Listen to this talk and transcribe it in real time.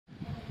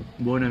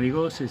Bueno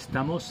amigos,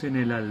 estamos en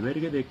el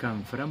albergue de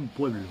Canfranc,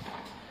 Pueblo.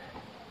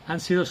 Han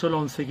sido solo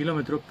 11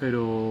 kilómetros,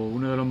 pero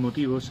uno de los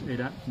motivos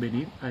era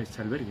venir a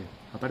este albergue.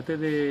 Aparte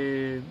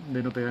de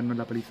no pegarnos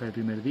la paliza del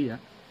primer día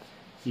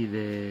y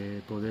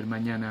de poder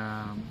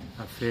mañana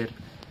hacer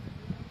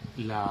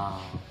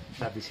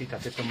las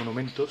visitas de estos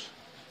monumentos,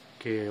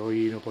 que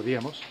hoy no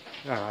podíamos,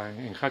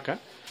 en Jaca,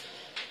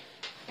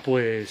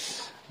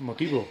 pues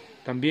motivo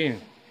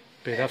también,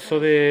 pedazo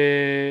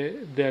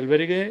de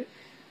albergue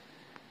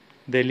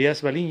de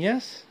Elías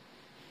Valiñas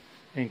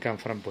en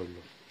Canfranc, Pueblo.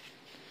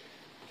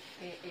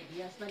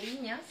 Elías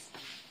Valiñas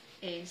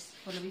es,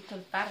 por lo visto,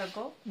 el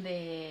párroco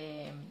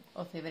de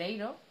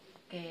Ocebreiro,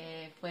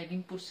 que fue el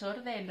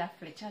impulsor de las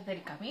flechas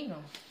del camino.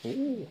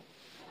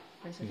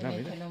 Por eso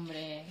tiene este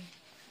nombre.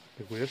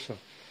 Qué curioso.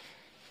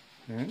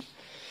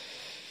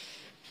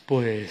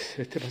 Pues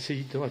este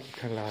pasillito, aquí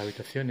están las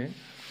habitaciones.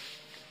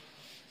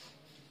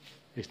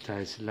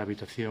 Esta es la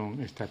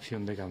habitación,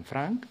 estación de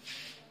Canfranc.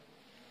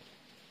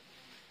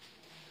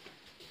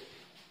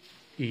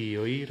 Y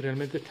hoy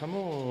realmente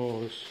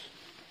estamos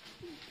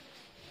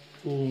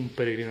un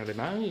peregrino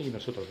alemán y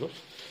nosotros dos.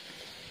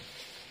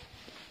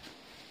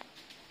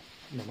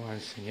 Vamos a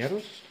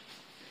enseñaros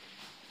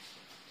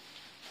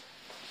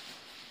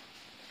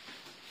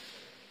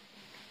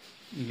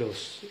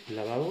los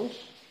lavabos,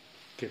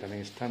 que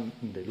también están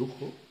de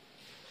lujo.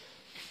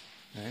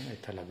 Ahí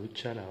está la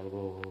ducha,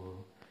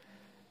 lavabo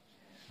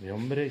de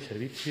hombre y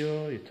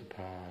servicio, y esto es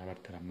para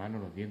lavarte las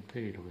manos, los dientes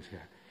y lo que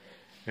sea.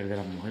 El de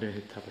las mujeres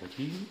está por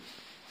aquí.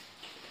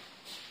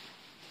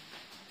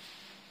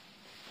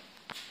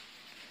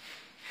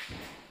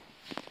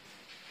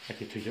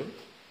 Aquí estoy yo.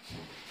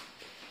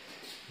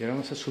 Y ahora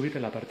vamos a subir a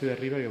la parte de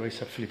arriba que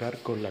vais a flipar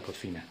con la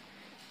cocina.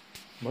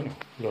 Bueno,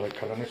 los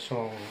escalones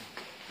son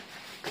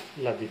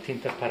las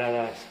distintas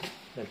paradas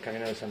del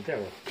Camino de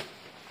Santiago.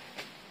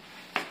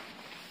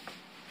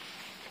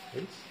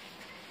 ¿Veis?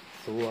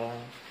 Zúa.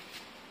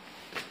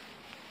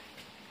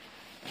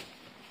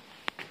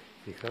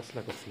 Fijaos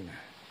la cocina.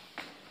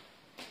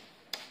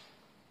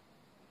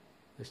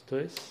 Esto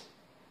es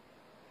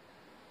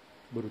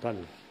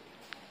brutal.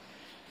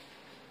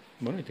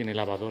 Bueno, y tiene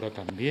lavadora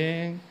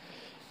también.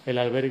 El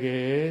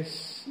albergue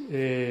es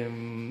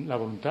la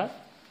voluntad.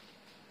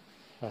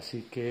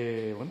 Así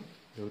que, bueno,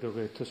 yo creo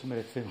que esto se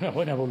merece una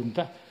buena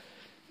voluntad.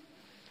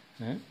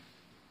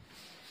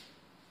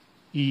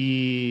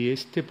 Y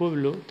este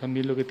pueblo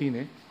también lo que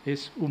tiene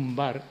es un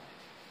bar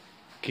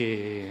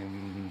que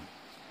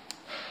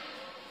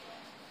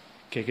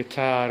hay que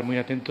estar muy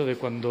atento de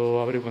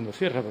cuando abre y cuando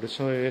cierra. Por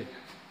eso es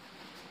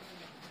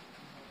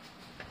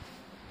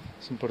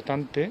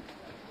importante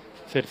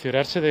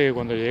cerciorarse de que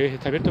cuando lleguéis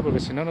está abierto,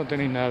 porque si no, no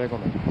tenéis nada de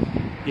comer.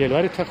 Y el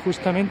bar está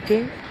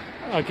justamente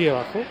aquí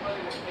abajo,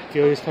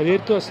 que hoy está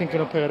abierto, así que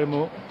nos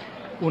pegaremos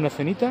una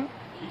cenita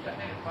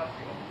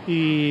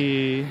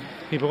y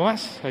poco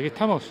más. Aquí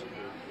estamos,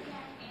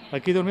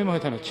 aquí dormimos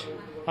esta noche.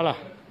 ¡Hala!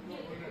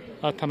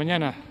 Hasta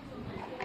mañana.